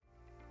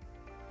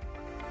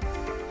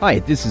Hi,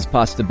 this is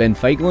Pastor Ben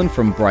Fagelin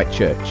from Bright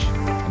Church.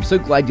 I'm so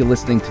glad you're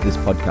listening to this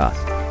podcast.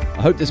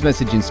 I hope this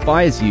message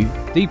inspires you,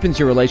 deepens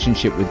your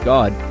relationship with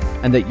God,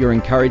 and that you're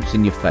encouraged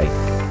in your faith.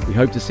 We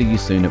hope to see you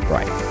soon at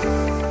Bright.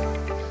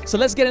 So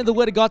let's get into the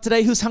Word of God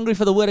today. Who's hungry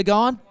for the Word of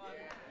God?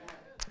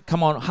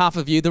 Come on, half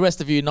of you. The rest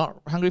of you not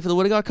hungry for the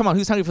Word of God? Come on,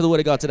 who's hungry for the Word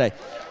of God today?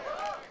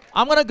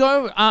 I'm going to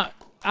go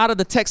out of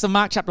the text of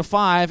Mark chapter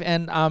 5,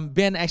 and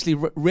Ben actually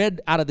read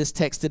out of this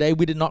text today.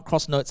 We did not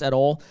cross notes at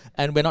all,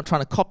 and we're not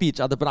trying to copy each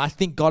other, but I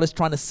think God is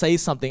trying to say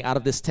something out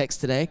of this text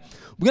today.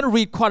 We're going to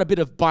read quite a bit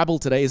of Bible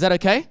today. Is that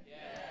okay?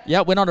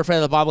 Yeah, we're not afraid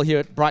of the Bible here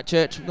at Bright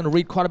Church. We're going to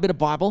read quite a bit of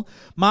Bible.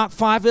 Mark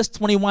 5 verse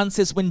 21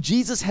 says, when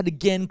Jesus had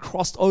again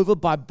crossed over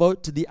by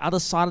boat to the other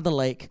side of the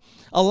lake,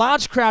 a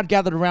large crowd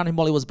gathered around him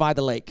while he was by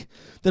the lake.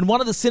 Then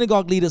one of the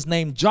synagogue leaders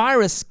named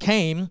Jairus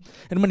came,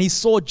 and when he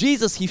saw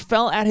Jesus, he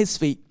fell at his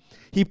feet.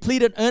 He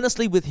pleaded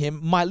earnestly with him,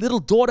 my little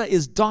daughter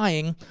is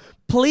dying.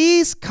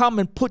 Please come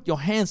and put your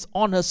hands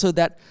on her so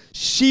that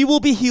she will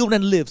be healed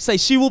and live. Say,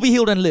 she will be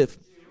healed and live.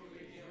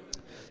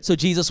 So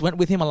Jesus went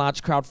with him. A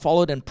large crowd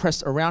followed and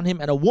pressed around him.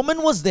 And a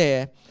woman was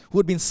there who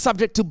had been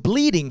subject to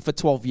bleeding for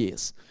 12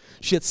 years.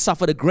 She had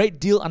suffered a great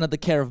deal under the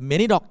care of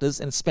many doctors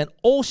and spent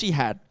all she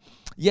had.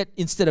 Yet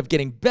instead of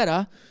getting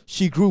better,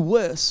 she grew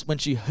worse. When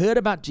she heard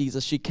about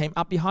Jesus, she came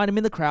up behind him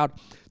in the crowd,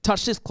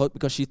 touched his cloak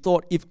because she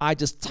thought, if I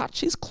just touch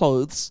his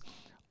clothes,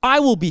 I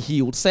will be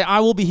healed. Say, I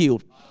will be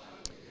healed.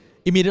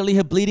 Immediately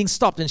her bleeding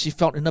stopped and she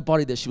felt in her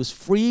body that she was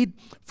freed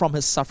from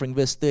her suffering.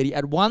 Verse 30,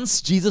 at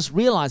once Jesus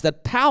realized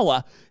that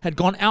power had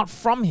gone out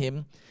from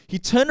him. He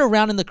turned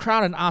around in the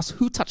crowd and asked,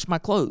 who touched my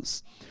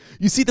clothes?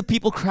 You see the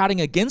people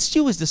crowding against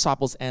you, his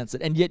disciples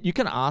answered, and yet you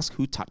can ask,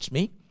 who touched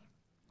me?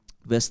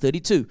 Verse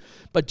 32,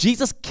 but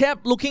Jesus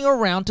kept looking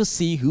around to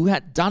see who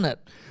had done it.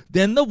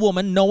 Then the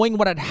woman, knowing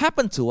what had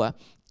happened to her,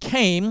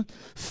 came,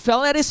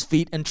 fell at his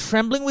feet, and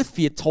trembling with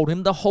fear, told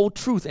him the whole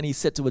truth. And he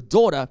said to her,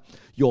 daughter,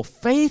 your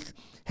faith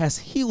has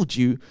healed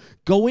you.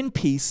 Go in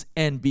peace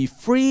and be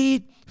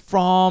freed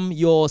from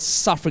your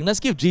suffering. Let's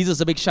give Jesus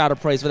a big shout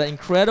of praise for that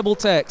incredible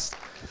text.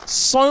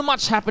 So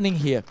much happening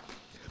here.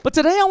 But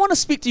today I want to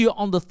speak to you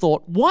on the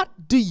thought, what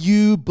do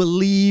you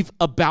believe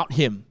about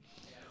him?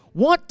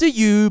 What do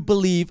you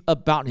believe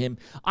about him?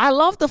 I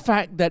love the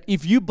fact that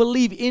if you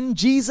believe in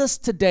Jesus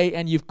today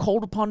and you've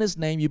called upon his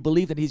name, you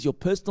believe that he's your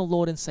personal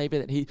Lord and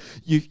Savior, that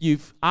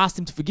you've asked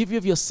him to forgive you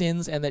of your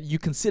sins and that you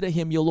consider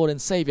him your Lord and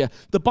Savior.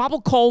 The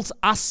Bible calls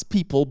us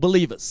people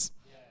believers.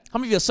 How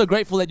many of you are so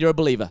grateful that you're a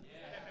believer?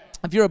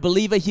 If you're a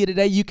believer here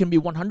today, you can be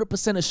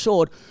 100%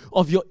 assured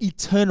of your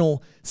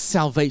eternal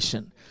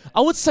salvation.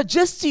 I would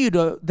suggest to you,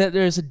 though, that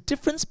there is a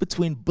difference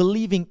between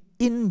believing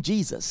in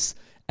Jesus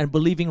and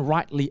believing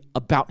rightly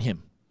about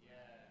him.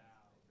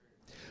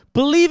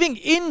 Believing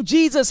in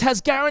Jesus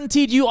has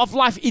guaranteed you of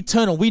life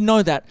eternal. We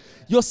know that.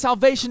 Your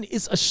salvation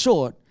is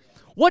assured.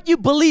 What you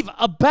believe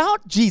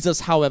about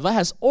Jesus, however,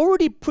 has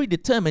already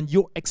predetermined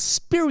your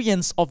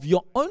experience of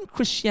your own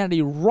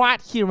Christianity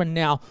right here and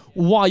now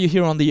while you're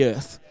here on the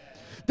earth.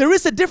 There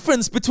is a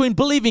difference between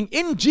believing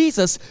in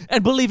Jesus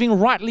and believing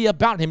rightly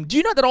about him. Do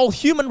you know that all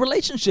human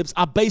relationships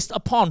are based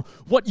upon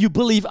what you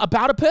believe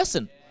about a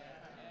person?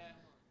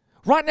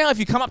 Right now, if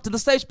you come up to the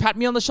stage, pat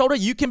me on the shoulder,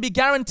 you can be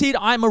guaranteed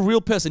I'm a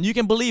real person. You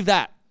can believe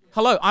that.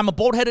 Hello, I'm a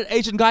bald-headed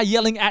Asian guy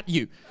yelling at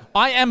you.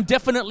 I am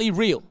definitely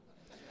real.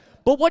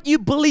 But what you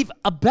believe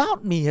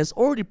about me has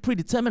already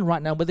predetermined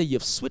right now whether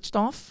you've switched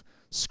off,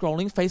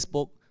 scrolling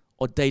Facebook,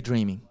 or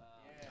daydreaming,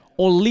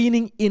 or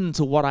leaning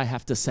into what I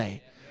have to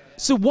say.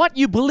 So what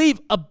you believe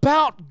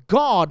about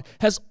God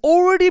has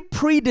already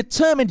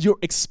predetermined your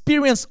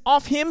experience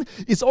of him.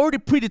 It's already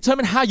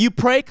predetermined how you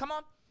pray. Come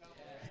on.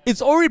 It's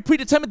already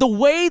predetermined the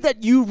way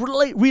that you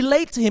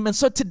relate to him. And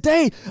so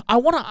today, I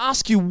want to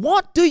ask you,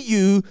 what do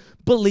you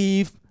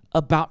believe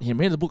about him?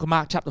 Here in the book of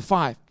Mark chapter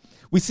 5,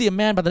 we see a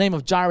man by the name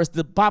of Jairus.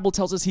 The Bible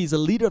tells us he's a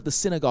leader of the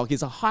synagogue.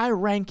 He's a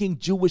high-ranking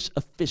Jewish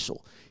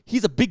official.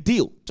 He's a big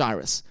deal,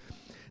 Jairus.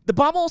 The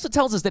Bible also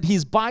tells us that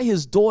he's by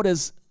his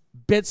daughter's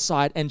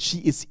bedside and she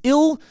is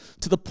ill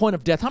to the point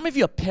of death. How many of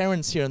you are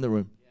parents here in the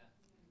room?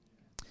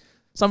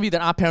 Some of you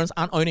that are parents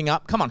aren't owning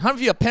up. Come on, how many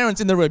of you are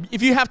parents in the room?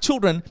 If you have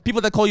children,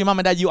 people that call you mom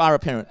and dad, you are a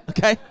parent,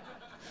 okay?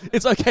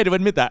 It's okay to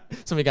admit that.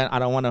 Some of you go, I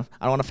don't want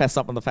to fess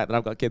up on the fact that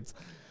I've got kids.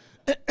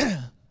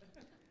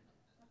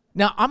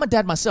 Now, I'm a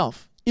dad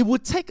myself. It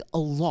would take a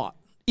lot.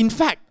 In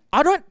fact,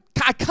 I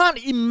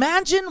can't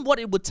imagine what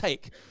it would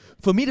take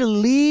for me to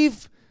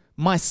leave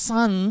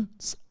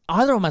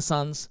either of my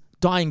sons,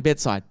 dying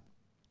bedside.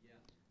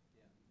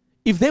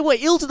 If they were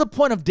ill to the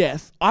point of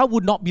death, I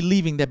would not be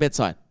leaving their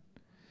bedside.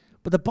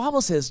 But the Bible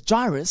says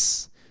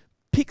Jairus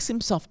picks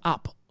himself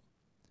up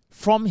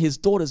from his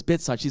daughter's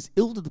bedside. She's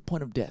ill to the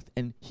point of death.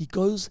 And he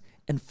goes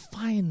and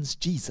finds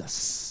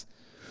Jesus.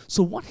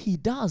 So what he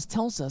does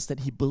tells us that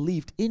he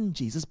believed in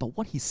Jesus, but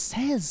what he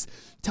says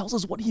tells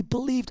us what he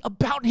believed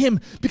about him.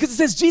 Because it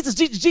says,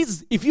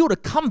 Jesus, if you were to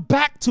come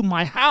back to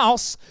my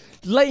house,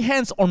 lay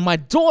hands on my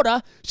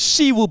daughter,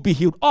 she will be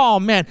healed. Oh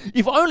man,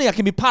 if only I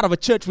can be part of a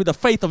church with the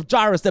faith of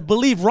Jairus that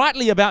believe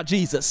rightly about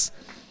Jesus.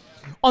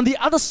 On the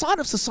other side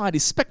of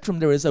society's spectrum,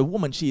 there is a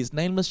woman. She is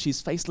nameless,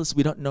 she's faceless,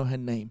 we don't know her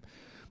name.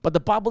 But the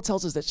Bible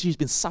tells us that she's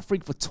been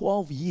suffering for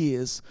 12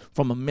 years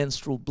from a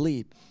menstrual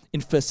bleed.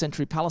 In first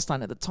century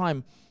Palestine at the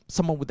time,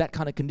 someone with that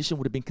kind of condition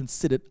would have been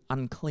considered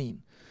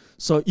unclean.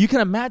 So you can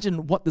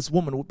imagine what this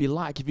woman would be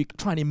like if you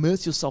try and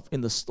immerse yourself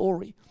in the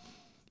story.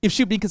 If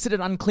she'd been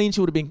considered unclean,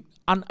 she would have been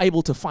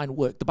unable to find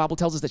work. The Bible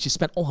tells us that she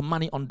spent all her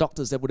money on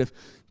doctors that would have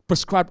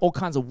prescribed all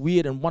kinds of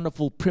weird and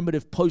wonderful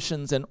primitive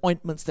potions and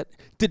ointments that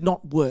did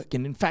not work.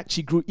 And in fact,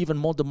 she grew even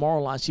more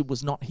demoralized. She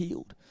was not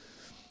healed.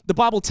 The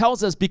Bible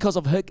tells us because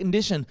of her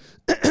condition,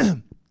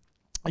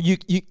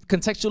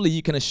 contextually,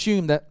 you can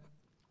assume that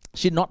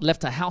she'd not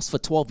left her house for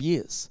 12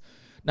 years.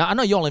 Now, I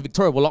know y'all in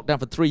Victoria were locked down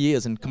for 3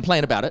 years and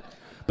complain about it,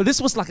 but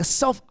this was like a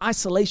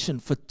self-isolation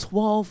for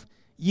 12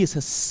 years.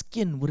 Her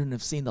skin wouldn't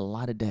have seen the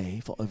light of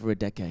day for over a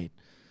decade.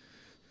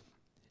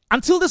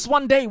 Until this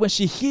one day when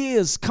she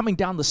hears coming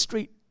down the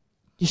street,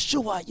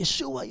 Yeshua,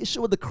 Yeshua,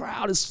 Yeshua, the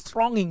crowd is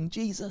thronging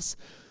Jesus.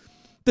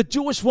 The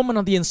Jewish woman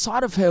on the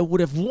inside of her would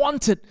have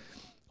wanted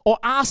or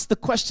asked the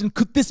question,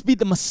 could this be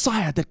the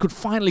Messiah that could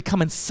finally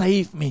come and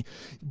save me,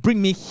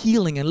 bring me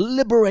healing and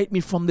liberate me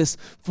from this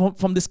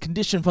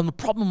condition, from the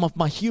problem of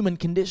my human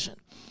condition?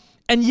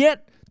 And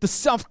yet, the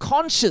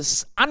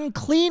self-conscious,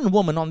 unclean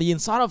woman on the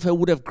inside of her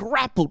would have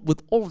grappled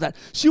with all of that.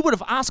 She would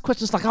have asked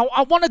questions like,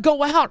 I want to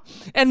go out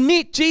and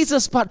meet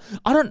Jesus, but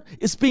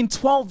it's been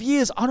 12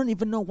 years. I don't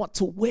even know what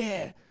to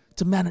wear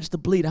to manage the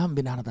bleed. I haven't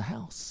been out of the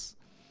house.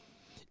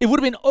 It would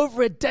have been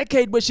over a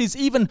decade where she's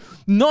even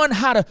known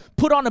how to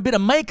put on a bit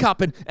of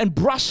makeup and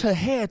brush her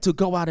hair to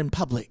go out in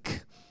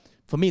public.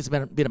 For me, it's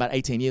been about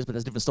 18 years, but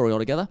that's a different story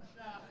altogether.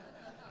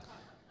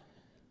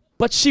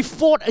 But she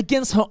fought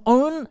against her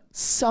own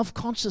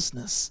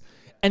self-consciousness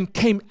and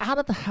came out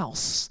of the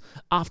house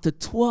after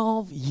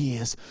 12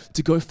 years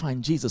to go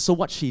find Jesus. So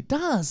what she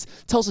does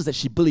tells us that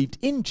she believed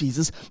in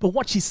Jesus, but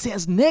what she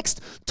says next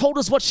told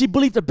us what she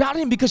believed about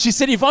him, because she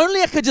said, if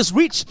only I could just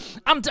reach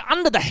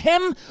under the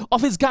hem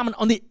of his garment,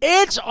 on the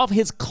edge of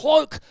his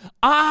cloak,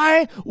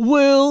 I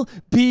will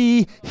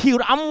be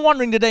healed. I'm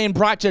wondering today in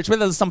Bright Church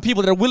whether there's some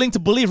people that are willing to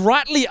believe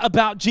rightly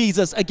about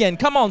Jesus again.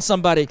 Come on,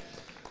 somebody.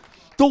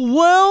 The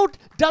world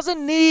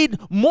doesn't need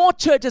more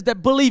churches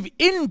that believe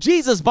in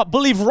Jesus but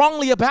believe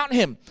wrongly about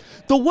him.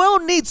 The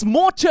world needs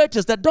more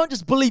churches that don't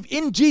just believe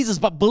in Jesus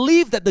but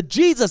believe that the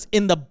Jesus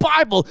in the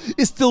Bible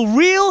is still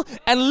real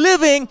and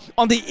living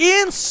on the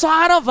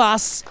inside of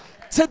us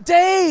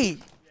today.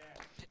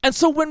 And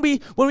so when we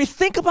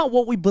think about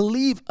what we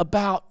believe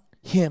about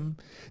him,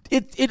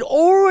 it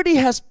already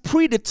has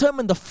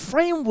predetermined the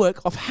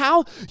framework of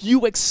how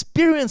you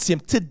experience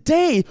him.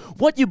 Today,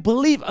 what you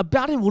believe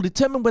about him will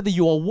determine whether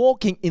you are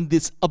walking in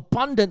this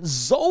abundant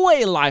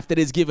Zoe life that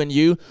is given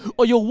you,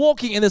 or you're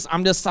walking in this,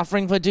 I'm just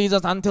suffering for Jesus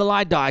until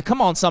I die.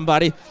 Come on,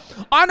 somebody.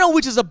 I know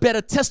which is a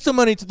better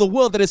testimony to the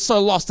world that is so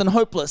lost and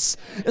hopeless.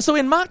 And so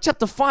in Mark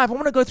chapter 5, I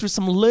want to go through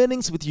some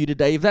learnings with you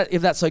today,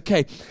 if that's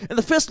okay. And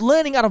the first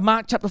learning out of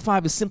Mark chapter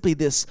 5 is simply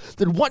this,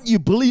 that what you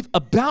believe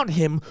about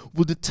him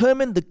will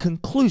determine the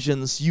conclusions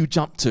you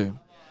jump to,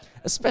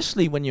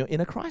 especially when you're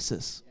in a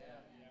crisis.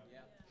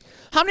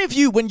 How many of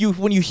you, when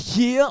you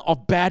hear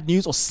of bad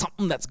news or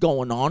something that's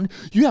going on,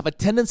 you have a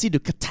tendency to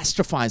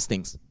catastrophize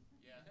things?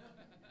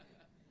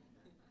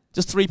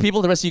 Just 3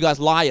 people, the rest of you guys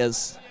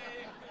liars.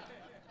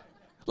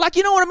 Like,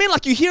 you know what I mean?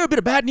 Like, you hear a bit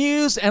of bad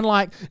news and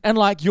like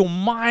your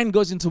mind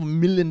goes into a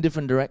million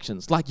different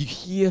directions. Like, you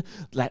hear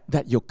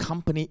that your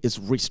company is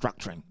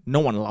restructuring. No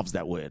one loves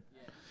that word.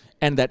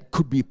 And that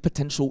could be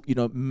potential,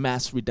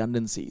 mass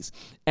redundancies.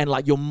 And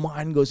like your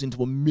mind goes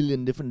into a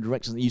million different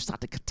directions and you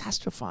start to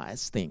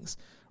catastrophize things,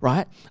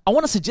 right? I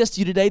want to suggest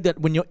to you today that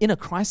when you're in a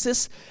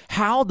crisis,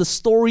 how the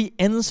story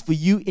ends for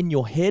you in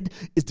your head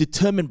is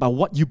determined by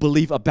what you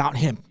believe about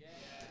him.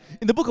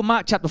 In the book of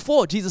Mark chapter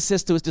 4, Jesus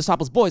says to his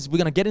disciples, boys, we're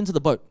going to get into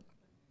the boat,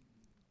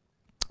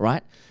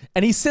 right?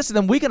 And he says to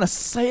them, we're going to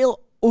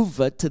sail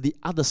over to the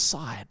other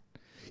side.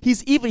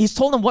 He's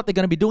told them what they're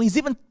going to be doing. He's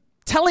even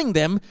telling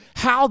them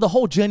how the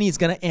whole journey is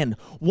going to end.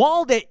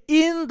 While they're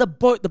in the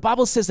boat, the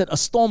Bible says that a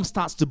storm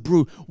starts to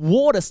brew.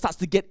 Water starts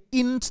to get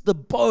into the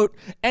boat,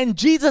 and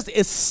Jesus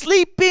is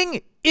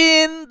sleeping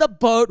in the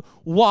boat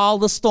while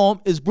the storm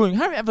is brewing.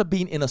 Have you ever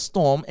been in a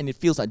storm and it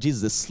feels like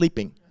Jesus is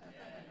sleeping?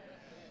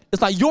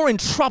 It's like you're in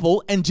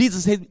trouble and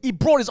Jesus, he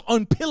brought his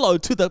own pillow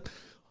to the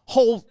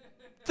whole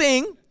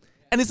thing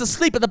and he's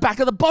asleep at the back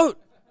of the boat,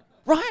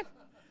 right?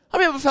 Have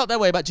you ever felt that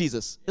way about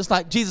Jesus? It's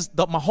like, Jesus,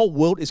 my whole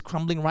world is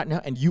crumbling right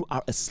now and you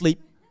are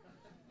asleep.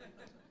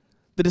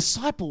 The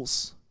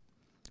disciples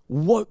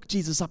woke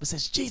Jesus up and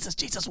says,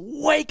 Jesus,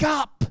 wake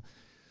up.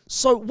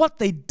 So what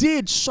they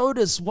did showed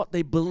us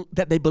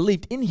that they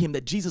believed in him,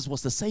 that Jesus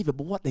was the Savior.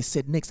 But what they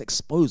said next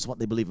exposed what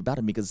they believe about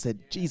him, because it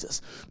said,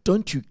 Jesus,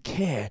 don't you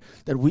care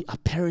that we are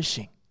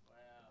perishing?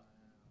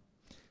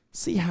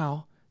 See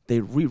how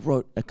they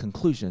rewrote a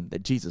conclusion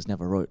that Jesus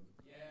never wrote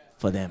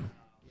for them.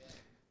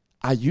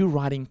 Are you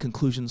writing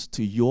conclusions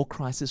to your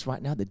crisis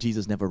right now that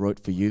Jesus never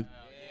wrote for you?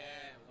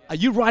 Are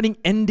you writing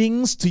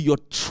endings to your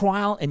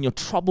trial and your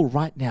trouble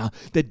right now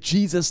that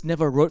Jesus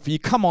never wrote for you?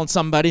 Come on,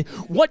 somebody.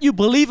 What you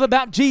believe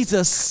about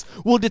Jesus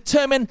will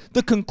determine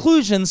the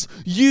conclusions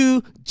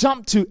you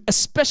jump to,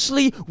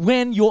 especially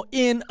when you're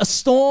in a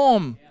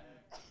storm.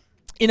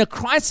 In a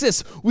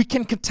crisis, we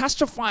can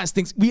catastrophize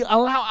things. We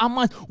allow our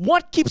minds.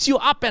 What keeps you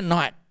up at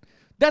night?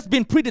 That's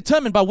been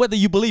predetermined by whether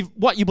you believe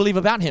what you believe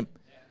about Him.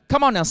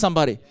 Come on now,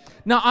 somebody.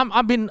 Now,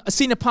 I've been a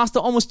senior pastor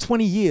almost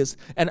 20 years,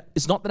 and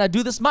it's not that I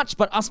do this much,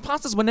 but us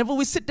pastors, whenever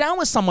we sit down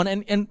with someone,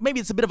 and maybe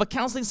it's a bit of a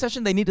counseling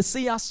session, they need to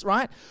see us,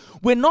 right?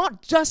 We're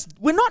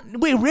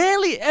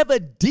rarely ever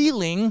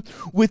dealing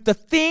with the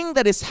thing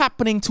that is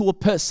happening to a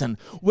person.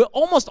 We're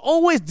almost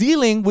always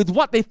dealing with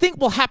what they think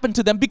will happen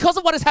to them because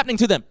of what is happening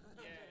to them.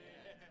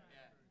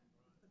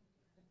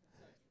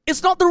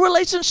 It's not the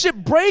relationship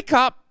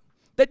breakup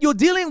that you're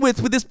dealing with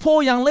this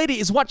poor young lady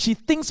is what she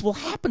thinks will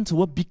happen to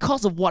her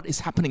because of what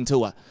is happening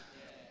to her.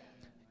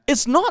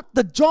 It's not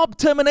the job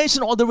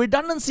termination or the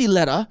redundancy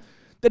letter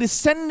that is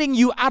sending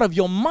you out of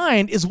your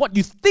mind is what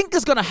you think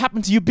is going to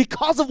happen to you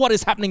because of what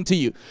is happening to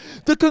you.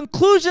 The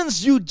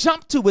conclusions you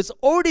jump to has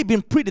already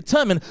been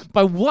predetermined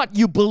by what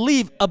you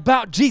believe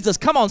about Jesus.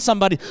 Come on,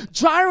 somebody.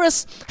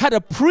 Jairus had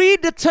a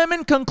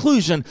predetermined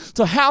conclusion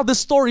to how this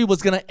story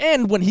was going to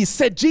end when he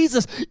said,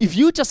 Jesus, if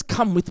you just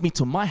come with me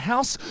to my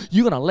house,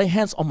 you're going to lay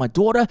hands on my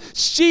daughter.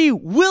 She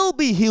will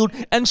be healed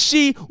and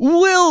she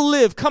will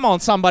live. Come on,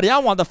 somebody. I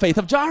want the faith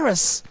of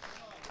Jairus.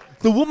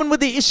 The woman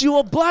with the issue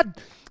of blood,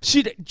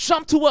 she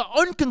jumped to her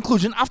own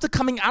conclusion after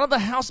coming out of the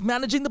house,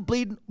 managing the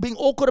bleed, being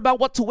awkward about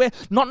what to wear,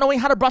 not knowing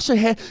how to brush her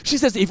hair. She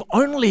says, if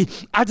only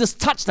I just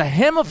touch the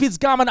hem of his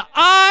garment,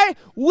 I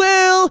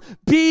will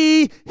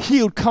be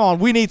healed. Come on,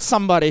 we need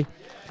somebody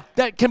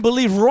that can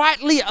believe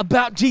rightly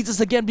about Jesus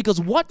again,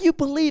 because what you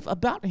believe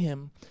about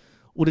him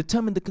will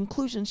determine the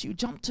conclusions you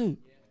jump to.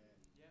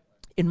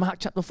 In Mark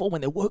chapter 4,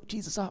 when they woke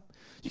Jesus up,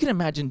 you can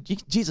imagine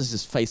Jesus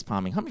is face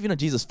palming. How many of you know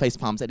Jesus face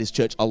palms at his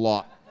church a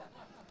lot?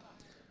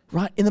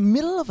 Right? In the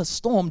middle of a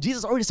storm,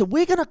 Jesus already said,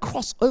 we're going to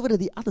cross over to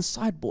the other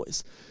side,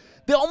 boys.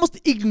 They almost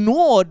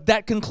ignored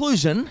that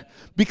conclusion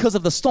because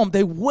of the storm.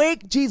 They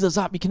wake Jesus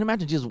up. You can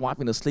imagine Jesus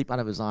wiping the sleep out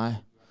of his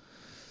eye.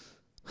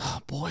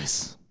 Oh,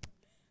 boys,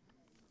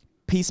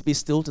 peace be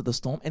still to the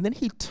storm. And then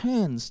he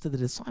turns to the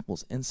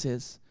disciples and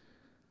says,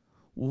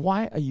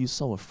 why are you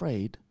so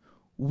afraid?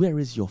 Where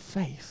is your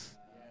faith?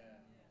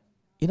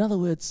 In other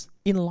words,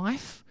 in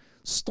life,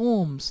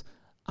 storms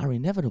are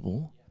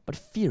inevitable, but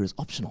fear is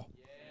optional.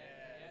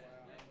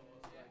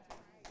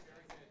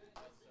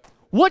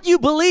 What you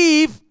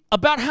believe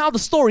about how the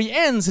story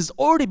ends has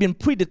already been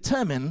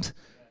predetermined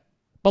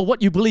by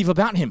what you believe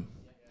about him.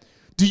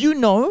 Do you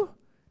know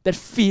that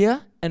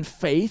fear and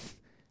faith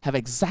have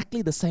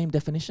exactly the same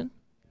definition?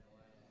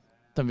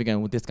 Don't be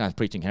going, well, this guy's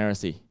preaching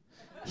heresy.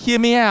 Hear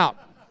me out.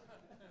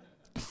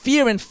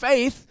 Fear and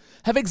faith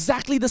have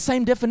exactly the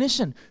same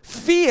definition.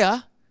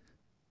 Fear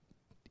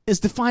is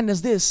defined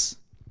as this.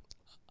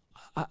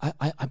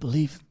 I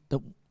believe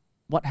that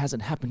what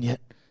hasn't happened yet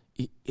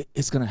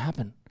is going to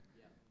happen.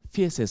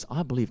 Fear says,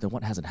 I believe that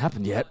what hasn't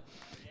happened yet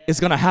is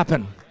going to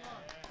happen.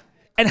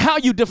 And how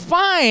you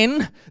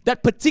define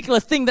that particular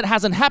thing that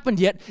hasn't happened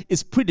yet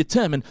is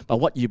predetermined by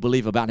what you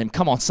believe about him.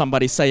 Come on,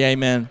 somebody say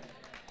amen.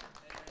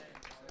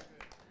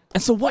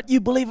 And so what you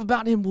believe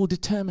about him will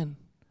determine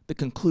the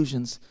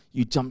conclusions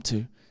you jump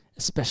to,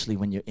 especially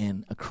when you're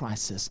in a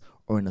crisis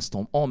or in a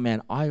storm. Oh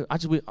man, I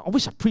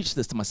wish I preached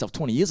this to myself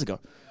 20 years ago.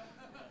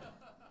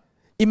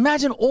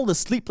 Imagine all the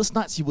sleepless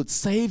nights you would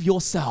save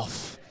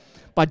yourself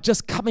by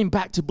just coming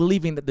back to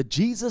believing that the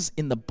Jesus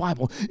in the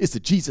Bible is the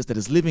Jesus that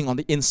is living on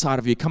the inside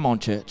of you. Come on,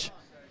 church.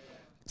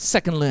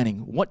 Second learning,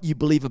 what you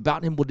believe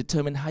about him will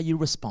determine how you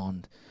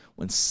respond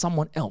when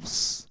someone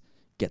else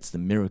gets the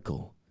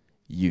miracle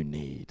you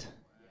need.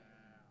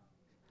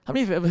 How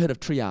many of you have ever heard of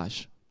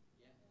triage?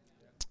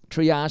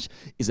 Triage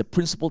is a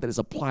principle that is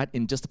applied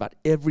in just about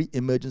every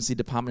emergency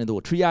department in the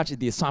world. Triage is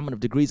the assignment of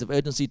degrees of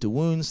urgency to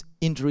wounds,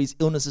 injuries,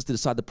 illnesses to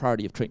decide the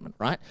priority of treatment,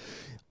 right?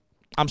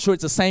 I'm sure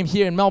it's the same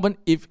here in Melbourne.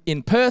 If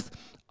in Perth,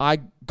 I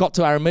got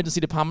to our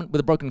emergency department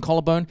with a broken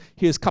collarbone,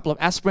 here's a couple of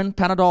aspirin,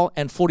 Panadol,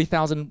 and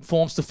 40,000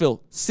 forms to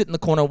fill. Sit in the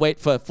corner, wait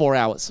for 4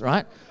 hours,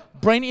 right?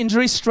 Brain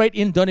injury, straight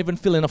in, don't even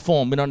fill in a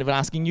form. We're not even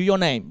asking you your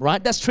name,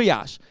 right? That's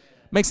triage.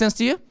 Make sense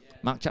to you?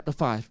 Mark chapter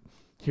 5.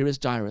 Here is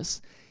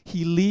Jairus.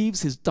 He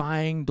leaves his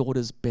dying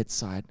daughter's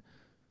bedside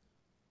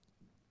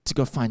to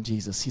go find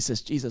Jesus. He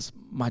says, Jesus,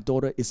 my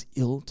daughter is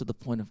ill to the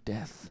point of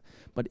death.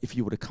 But if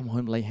you were to come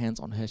home, lay hands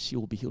on her, she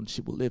will be healed and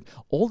she will live.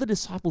 All the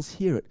disciples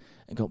hear it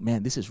and go,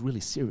 man, this is really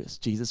serious.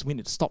 Jesus, we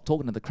need to stop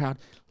talking to the crowd.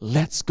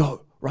 Let's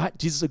go, right?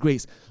 Jesus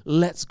agrees.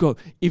 Let's go.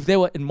 If they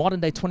were in modern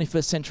day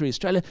 21st century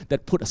Australia,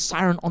 they'd put a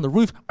siren on the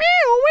roof.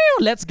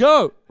 Let's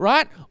go,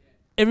 right?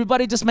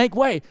 Everybody just make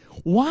way.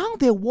 While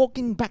they're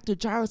walking back to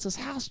Jairus'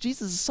 house,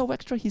 Jesus is so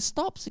extra, he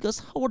stops. He goes,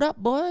 hold up,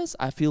 boys.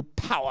 I feel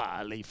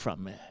power leave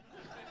from me.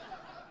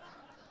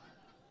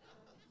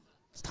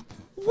 Stop.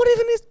 What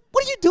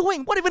are you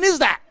doing? What even is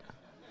that?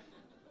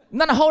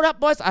 No, hold up,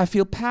 boys. I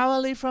feel power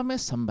leave from me.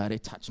 Somebody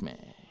touch me.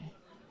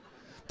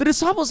 The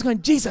disciples are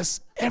going,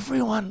 Jesus,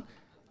 everyone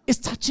is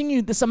touching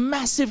you. There's a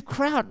massive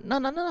crowd.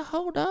 No,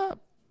 hold up.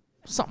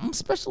 Something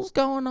special's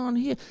going on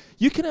here.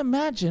 You can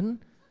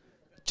imagine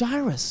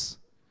Jairus.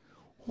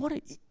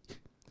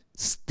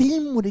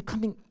 Steam would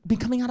be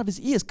coming out of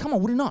his ears. Come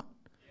on, would it not?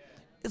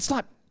 It's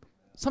like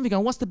somebody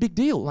going, what's the big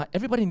deal? Like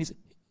everybody needs.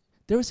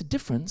 There is a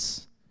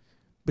difference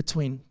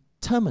between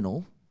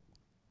terminal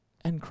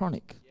and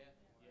chronic.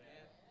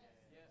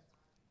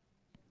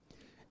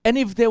 And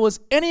if there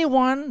was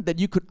anyone that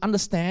you could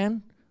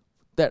understand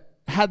that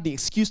had the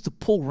excuse to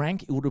pull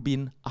rank, it would have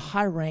been a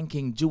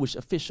high-ranking Jewish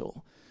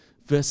official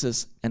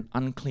versus an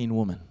unclean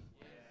woman.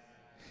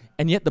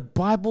 And yet the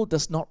Bible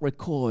does not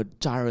record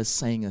Jairus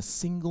saying a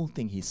single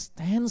thing. He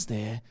stands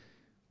there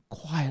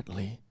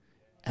quietly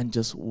and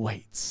just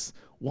waits.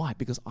 Why?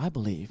 Because I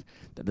believe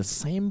that the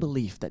same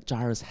belief that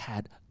Jairus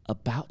had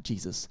about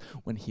Jesus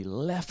when he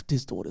left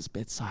his daughter's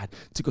bedside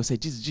to go say,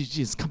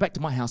 Jesus, come back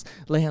to my house,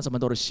 lay hands on my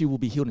daughter, she will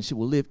be healed and she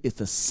will live. It's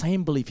the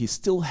same belief he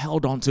still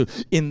held on to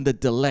in the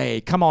delay.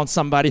 Come on,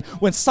 somebody.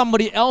 When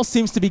somebody else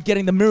seems to be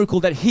getting the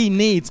miracle that he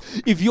needs,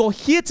 if you're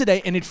here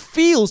today and it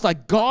feels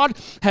like God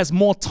has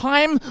more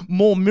time,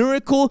 more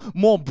miracle,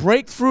 more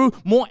breakthrough,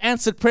 more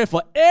answered prayer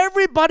for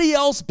everybody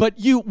else but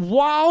you,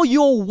 while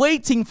you're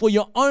waiting for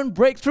your own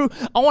breakthrough,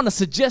 I want to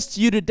suggest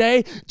to you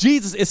today,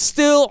 Jesus is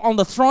still on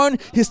the throne.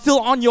 He's still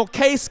on your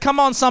case. Come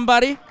on,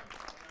 somebody.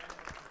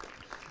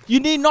 You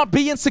need not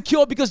be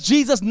insecure because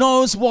Jesus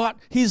knows what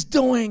he's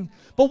doing.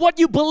 But what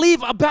you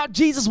believe about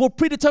Jesus will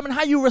predetermine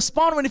how you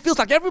respond when it feels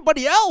like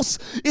everybody else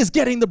is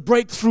getting the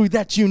breakthrough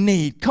that you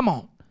need. Come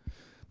on.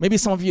 Maybe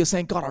some of you are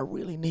saying, God, I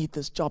really need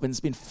this job. And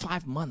it's been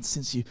 5 months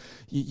since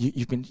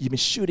you've been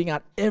shooting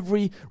out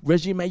every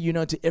resume you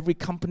know to every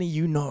company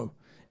you know.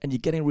 And you're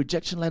getting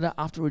rejection letter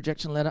after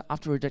rejection letter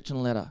after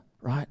rejection letter.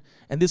 Right?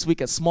 And this week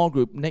at small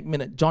group, next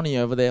minute, Johnny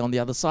over there on the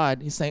other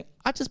side, he's saying,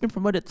 I've just been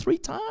promoted 3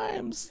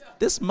 times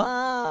this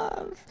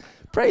month.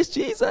 Praise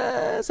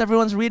Jesus.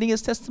 Everyone's reading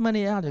his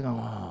testimony out. They're going,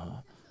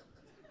 oh.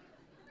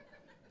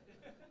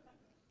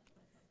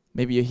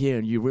 Maybe you're here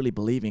and you really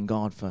believe in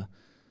God for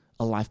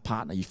a life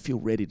partner. You feel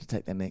ready to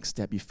take that next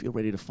step. You feel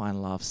ready to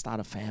find love,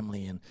 start a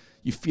family, and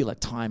you feel like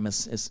time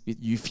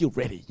you feel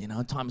ready. You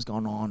know, time's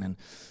gone on,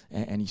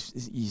 and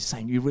you're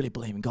saying you really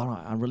believe in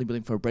God. I'm really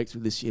believing for a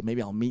breakthrough this year.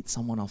 Maybe I'll meet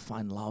someone. I'll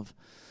find love.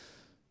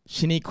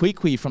 Shani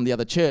Kwee from the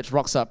other church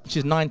rocks up.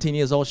 She's 19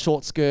 years old,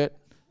 short skirt.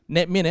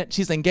 Next minute,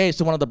 she's engaged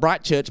to one of the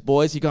Bright Church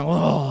boys. You're going,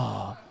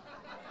 oh.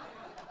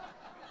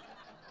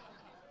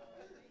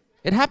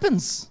 It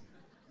happens.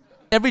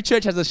 Every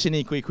church has a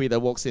Shani Kwee that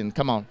walks in.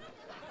 Come on.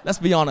 Let's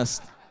be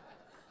honest.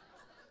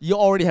 You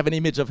already have an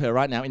image of her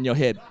right now in your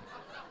head.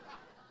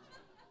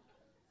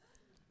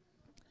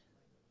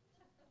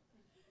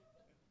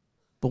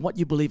 But what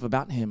you believe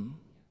about him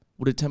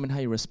will determine how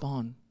you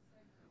respond.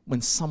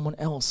 When someone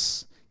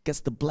else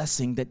gets the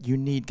blessing that you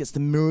need, gets the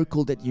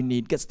miracle that you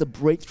need, gets the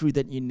breakthrough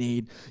that you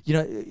need. You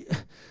know,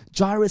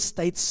 Jairus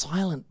stayed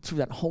silent through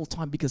that whole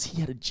time because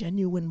he had a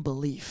genuine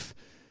belief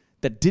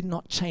that did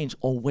not change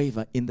or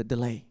waver in the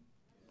delay.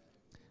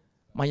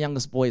 My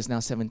youngest boy is now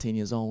 17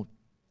 years old.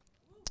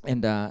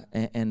 And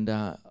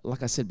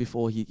like I said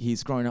before,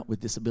 he's grown up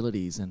with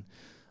disabilities. And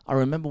I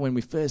remember when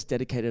we first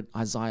dedicated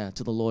Isaiah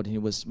to the Lord, and he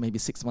was maybe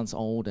 6 months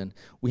old, and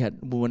we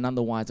were none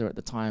the wiser at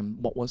the time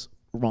what was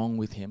wrong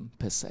with him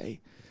per se.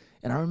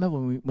 And I remember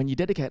when you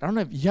dedicate, I don't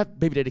know if you have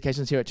baby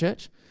dedications here at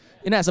church.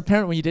 You know, as a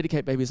parent, when you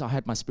dedicate babies, I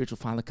had my spiritual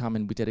father come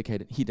and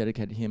he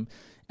dedicated him.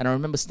 And I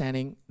remember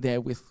standing there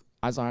with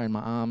Isaiah in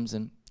my arms,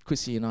 and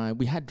Chrissy and I,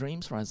 we had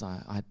dreams for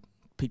Isaiah. I had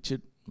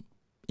pictured,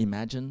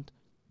 imagined,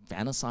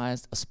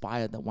 fantasized,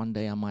 aspired that one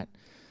day I might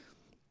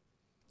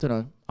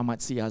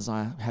see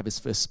Isaiah have his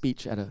first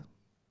speech at a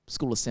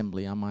school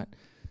assembly. I might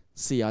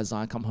see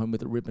Isaiah come home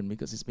with a ribbon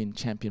because he's been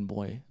champion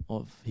boy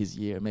of his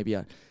year. Maybe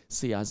I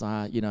see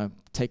Isaiah,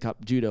 take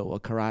up judo or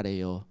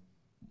karate or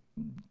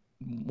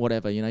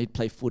whatever. He'd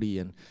play footy,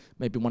 and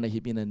maybe one day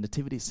he'd be in a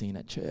nativity scene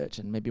at church,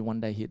 and maybe one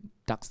day he'd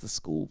ducks the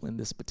school in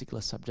this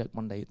particular subject.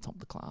 One day he'd top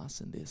the class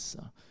in this.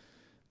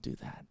 Do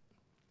that.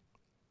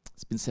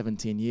 It's been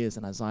 17 years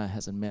and Isaiah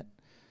hasn't met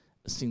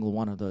a single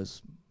one of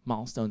those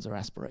milestones or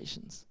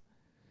aspirations.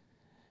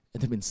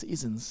 And there have been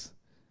seasons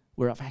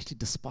where I've actually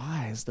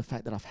despised the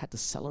fact that I've had to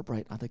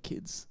celebrate other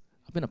kids.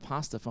 I've been a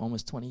pastor for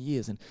almost 20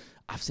 years, and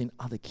I've seen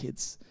other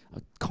kids.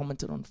 I've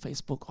commented on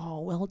Facebook, oh,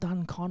 well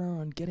done,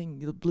 Connor, on getting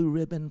the blue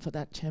ribbon for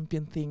that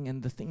champion thing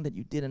and the thing that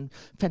you did, and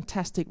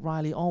fantastic,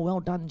 Riley, oh, well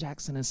done,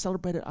 Jackson, and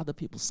celebrated other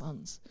people's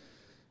sons.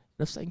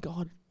 And I'm saying,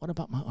 God, what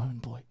about my own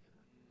boy?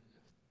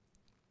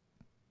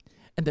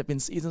 And there have been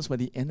seasons where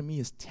the enemy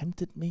has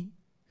tempted me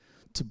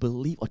to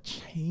believe or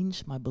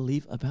change my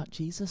belief about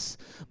Jesus,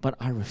 but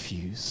I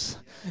refuse.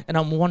 And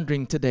I'm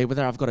wondering today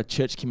whether I've got a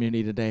church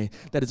community today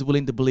that is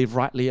willing to believe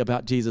rightly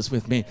about Jesus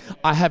with me.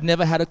 I have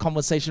never had a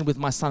conversation with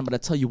my son, but I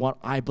tell you what,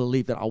 I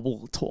believe that I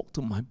will talk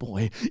to my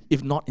boy.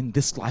 If not in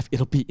this life,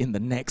 it'll be in the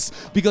next.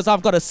 Because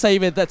I've got a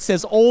Savior that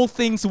says all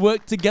things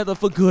work together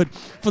for good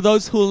for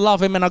those who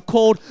love Him and are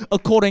called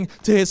according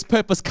to His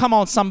purpose. Come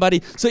on,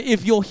 somebody. So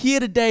if you're here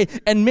today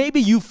and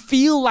maybe you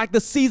feel like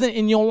the season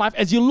in your life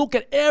as you look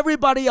at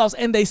everybody else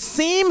and they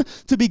seem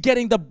to be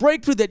getting the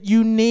breakthrough that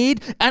you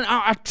need. And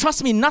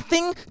trust me,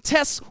 nothing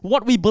tests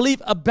what we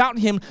believe about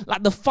Him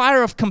like the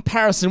fire of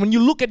comparison. When you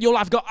look at your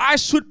life, go, I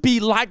should be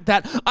like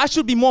that. I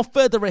should be more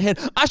further ahead.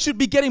 I should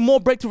be getting more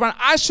breakthrough right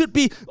now. I should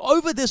be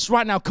over this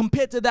right now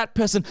compared to that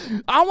person.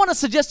 I want to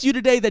suggest to you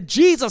today that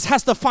Jesus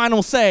has the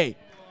final say.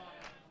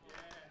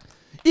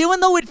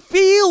 Even though it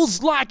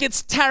feels like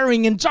it's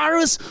tarrying, and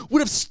Jairus would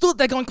have stood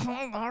there going,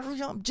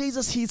 hurry up,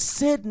 Jesus. He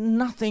said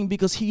nothing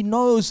because he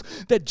knows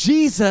that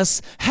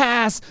Jesus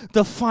has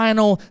the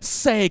final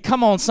say.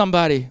 Come on,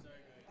 somebody.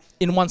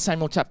 In 1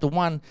 Samuel chapter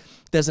 1,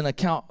 there's an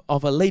account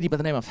of a lady by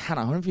the name of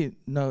Hannah. I don't know if you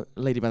know a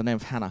lady by the name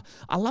of Hannah.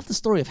 I love the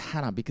story of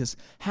Hannah because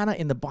Hannah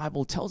in the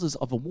Bible tells us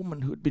of a woman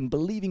who had been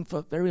believing for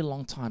a very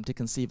long time to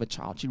conceive a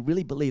child. She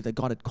really believed that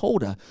God had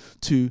called her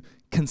to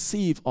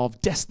conceive of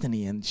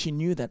destiny, and she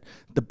knew that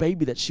the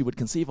baby that she would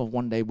conceive of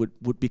one day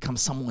would become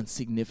someone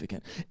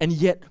significant. And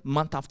yet,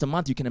 month after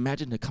month, you can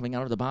imagine her coming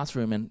out of the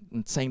bathroom and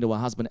saying to her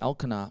husband,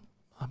 Elkanah,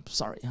 I'm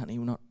sorry, honey,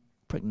 we're not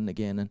pregnant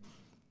again. And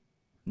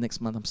next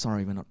month, I'm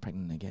sorry, we're not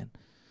pregnant again.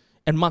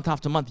 And month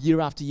after month, year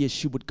after year,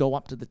 she would go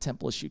up to the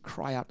temple, she'd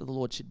cry out to the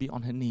Lord, she'd be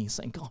on her knees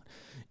saying, God,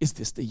 is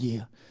this the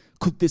year?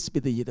 Could this be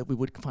the year that we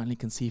would finally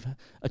conceive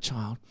a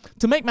child?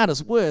 To make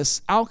matters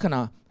worse,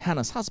 Elkanah,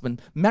 Hannah's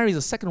husband, marries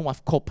a second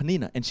wife called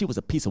Peninnah, and she was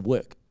a piece of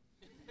work.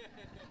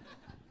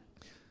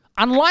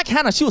 Unlike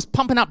Hannah, she was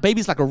pumping out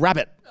babies like a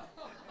rabbit.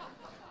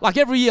 Like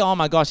every year, oh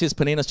my gosh, here's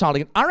Peninnah's child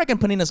again. I reckon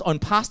Peninnah's own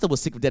pastor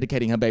was sick of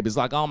dedicating her babies.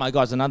 Like, oh my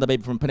gosh, another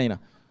baby from Peninnah.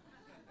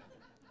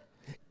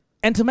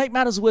 And to make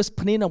matters worse,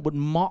 Peninnah would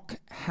mock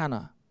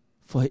Hannah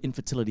for her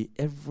infertility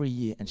every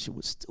year, and she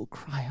would still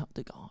cry out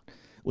to God.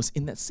 It was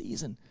in that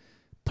season.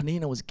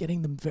 Peninnah was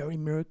getting the very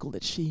miracle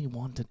that she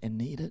wanted and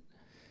needed.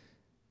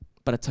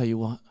 But I tell you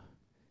what,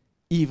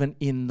 even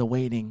in the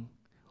waiting,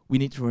 we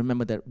need to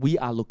remember that we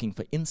are looking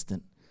for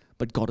instant,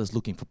 but God is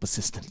looking for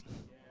persistent.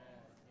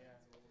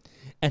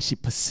 And she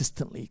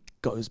persistently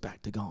goes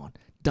back to God,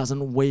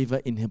 doesn't waver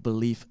in her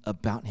belief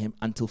about Him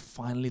until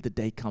finally the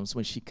day comes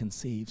when she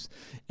conceives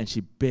and she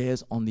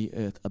bears on the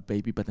earth a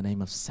baby by the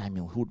name of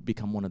Samuel, who would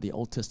become one of the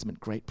Old Testament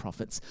great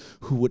prophets,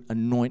 who would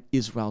anoint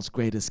Israel's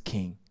greatest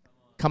king.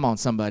 Come on,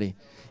 somebody.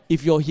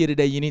 If you're here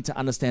today, you need to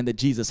understand that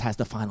Jesus has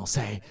the final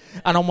say.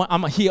 And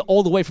I'm here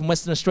all the way from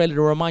Western Australia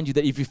to remind you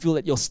that if you feel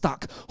that you're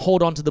stuck,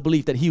 hold on to the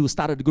belief that He who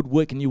started a good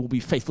work and you will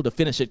be faithful to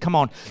finish it. Come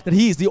on. That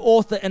He is the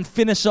author and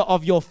finisher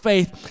of your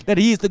faith. That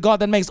He is the God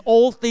that makes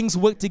all things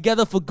work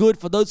together for good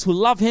for those who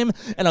love Him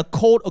and are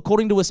called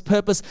according to His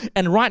purpose.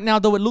 And right now,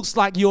 though it looks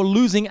like you're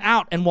losing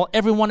out and while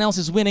everyone else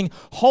is winning,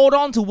 hold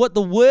on to what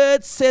the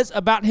Word says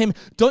about Him.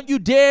 Don't you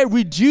dare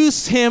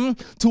reduce Him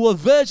to a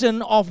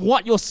version of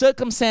what your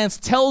circumstance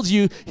tells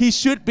you He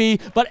should be,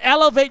 but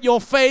elevate your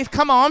faith,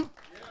 come on,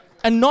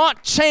 and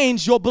not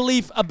change your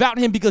belief about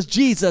Him because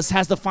Jesus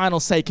has the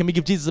final say. Can we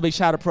give Jesus a big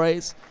shout of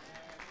praise?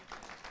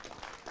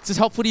 Is this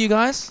helpful to you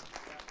guys?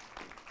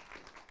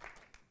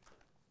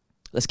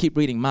 Let's keep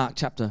reading Mark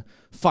chapter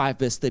 5,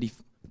 verse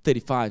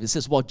 35. It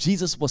says, while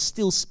Jesus was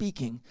still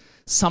speaking,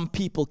 some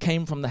people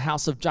came from the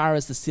house of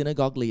Jairus, the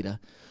synagogue leader.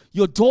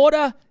 Your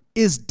daughter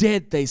is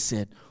dead, they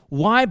said.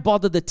 Why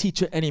bother the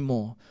teacher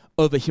anymore?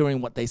 Overhearing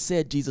what they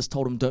said, Jesus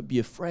told him, don't be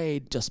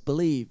afraid, just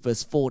believe.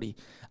 Verse 40,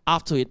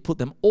 after he had put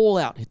them all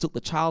out, he took the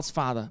child's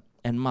father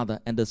and mother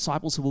and the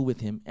disciples who were with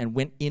him and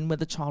went in where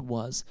the child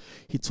was.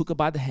 He took her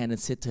by the hand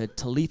and said to her,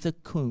 Talitha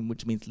cum,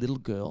 which means little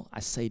girl, I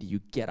say to you,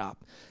 get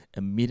up.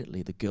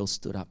 Immediately the girl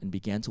stood up and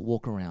began to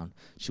walk around.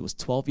 She was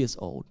 12 years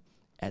old.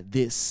 At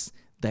this,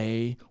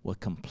 they were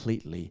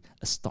completely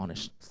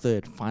astonished.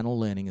 Third, final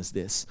learning is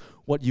this.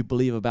 What you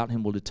believe about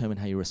Him will determine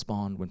how you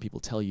respond when people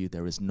tell you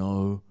there is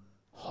no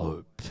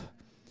hope.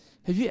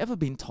 Have you ever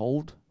been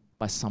told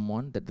by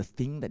someone that the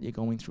thing that you're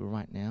going through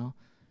right now,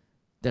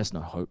 there's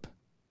no hope?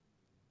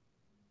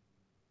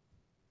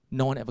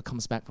 No one ever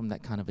comes back from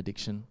that kind of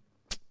addiction.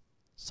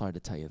 Sorry to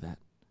tell you that.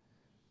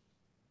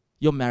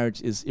 Your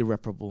marriage is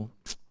irreparable.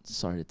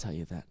 Sorry to tell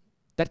you that.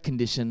 That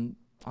condition,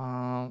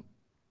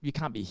 you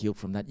can't be healed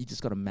from that. You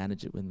just got to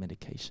manage it with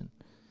medication.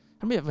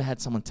 Have you ever had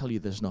someone tell you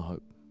there's no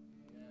hope?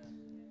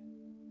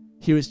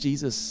 Here is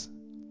Jesus.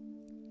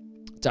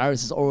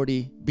 Jairus has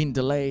already been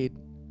delayed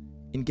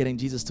in getting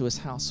Jesus to his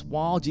house.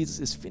 While Jesus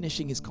is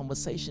finishing his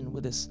conversation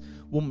with this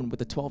woman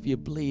with a 12-year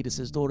bleed, it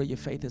says, daughter, your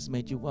faith has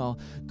made you well.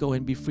 Go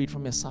and be freed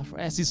from your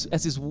suffering. As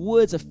his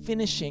words are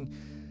finishing,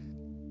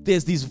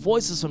 there's these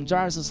voices from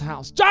Jairus'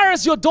 house.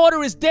 Jairus, your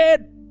daughter is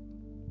dead.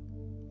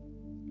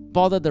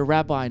 Bother the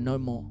rabbi no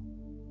more.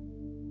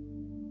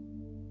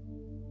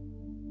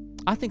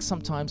 I think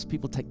sometimes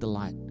people take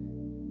delight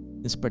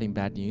in spreading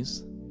bad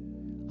news.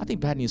 I think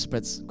bad news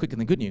spreads quicker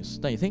than good news,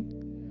 don't you think?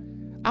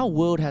 Our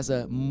world has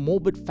a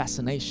morbid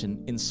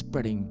fascination in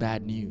spreading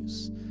bad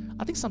news.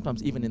 I think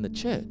sometimes even in the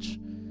church,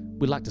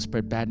 we like to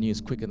spread bad news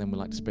quicker than we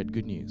like to spread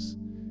good news.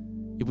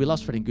 If we love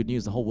spreading good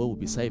news, the whole world would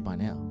be saved by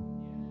now.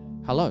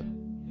 Hello?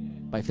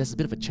 But if there's a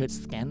bit of a church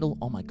scandal,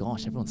 oh my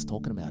gosh, everyone's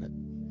talking about it.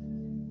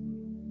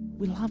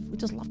 We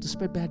just love to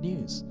spread bad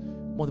news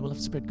more than we love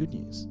to spread good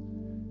news.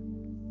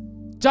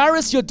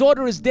 Jairus, your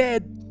daughter is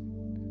dead.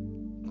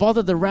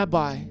 Bother the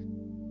rabbi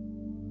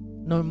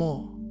no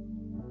more.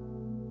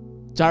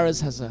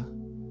 Jairus has a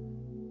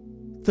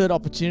third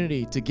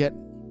opportunity to get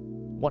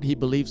what he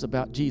believes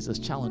about Jesus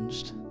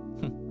challenged.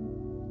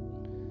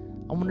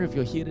 I wonder if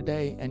you're here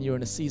today and you're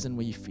in a season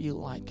where you feel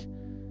like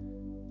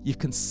you've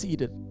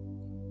conceded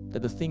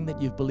that the thing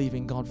that you've believed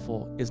in God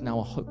for is now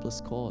a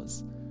hopeless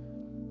cause.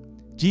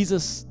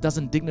 Jesus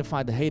doesn't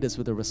dignify the haters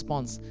with a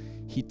response.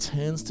 He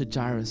turns to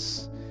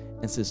Jairus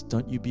and says,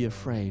 don't you be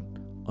afraid,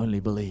 only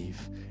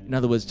believe. In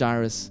other words,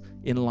 Jairus,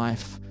 in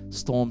life,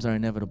 storms are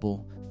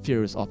inevitable,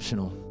 fear is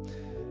optional.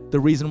 The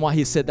reason why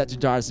he said that to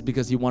Jairus is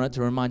because he wanted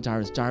to remind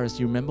Jairus,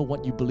 you remember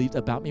what you believed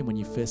about me when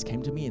you first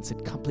came to me and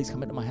said, please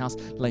come into my house,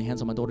 lay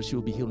hands on my daughter, she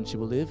will be healed and she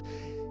will live.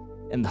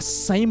 And the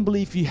same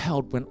belief you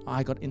held when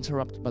I got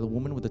interrupted by the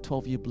woman with the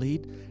 12-year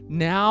bleed,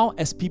 now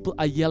as people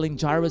are yelling,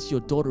 Jairus, your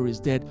daughter is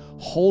dead,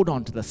 hold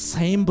on to the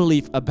same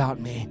belief about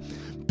me,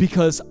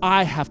 because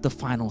I have the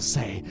final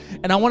say.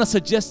 And I want to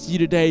suggest to you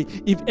today,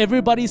 if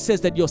everybody says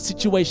that your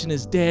situation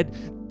is dead,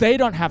 they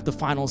don't have the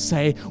final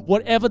say.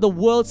 Whatever the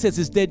world says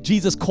is dead,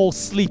 Jesus calls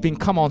sleeping.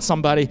 Come on,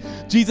 somebody.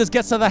 Jesus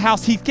gets to the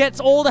house. He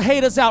gets all the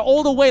haters out,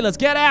 all the wailers,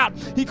 get out.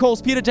 He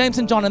calls Peter, James,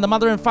 and John and the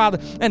mother and father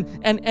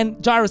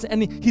and Jairus.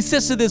 And he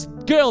says to this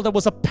girl that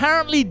was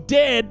apparently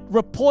dead,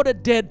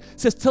 reported dead,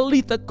 says,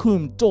 Talitha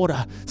cum,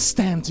 daughter,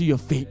 stand to your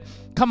feet.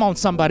 Come on,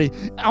 somebody.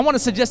 I want to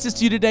suggest this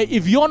to you today.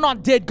 If you're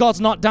not dead,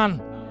 God's not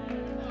done.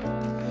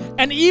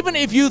 And even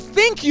if you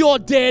think you're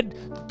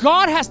dead,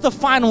 God has the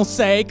final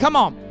say. Come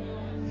on.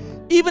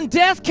 Even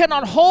death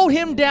cannot hold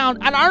him down.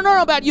 And I don't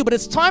know about you, but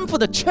it's time for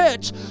the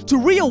church to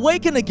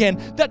reawaken again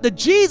that the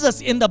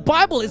Jesus in the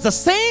Bible is the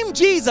same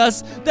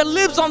Jesus that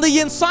lives on the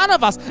inside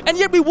of us. And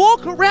yet we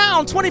walk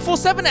around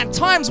 24/7 at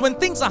times when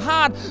things are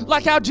hard,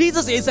 like how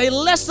Jesus is a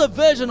lesser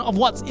version of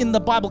what's in the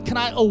Bible. Can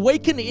I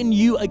awaken in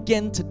you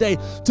again today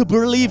to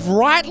believe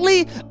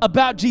rightly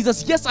about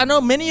Jesus? Yes, I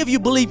know many of you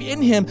believe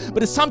in him,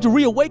 but it's time to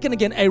reawaken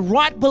again a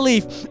right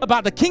belief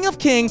about the King of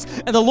Kings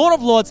and the Lord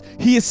of Lords.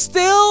 He is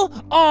still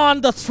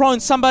on the throne.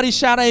 Somebody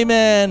shout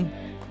amen.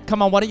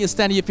 Come on, why don't you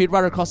stand to your feet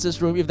right across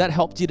this room? If that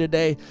helped you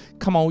today,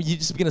 come on, you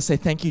just begin to say,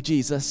 thank you,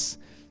 Jesus.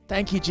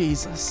 Thank you,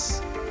 Jesus.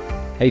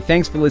 Hey,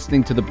 thanks for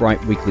listening to the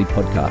Bright Weekly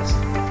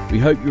podcast. We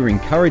hope you were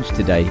encouraged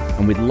today,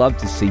 and we'd love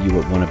to see you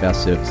at one of our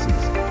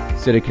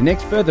services. So to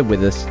connect further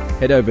with us,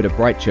 head over to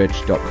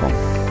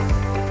brightchurch.com.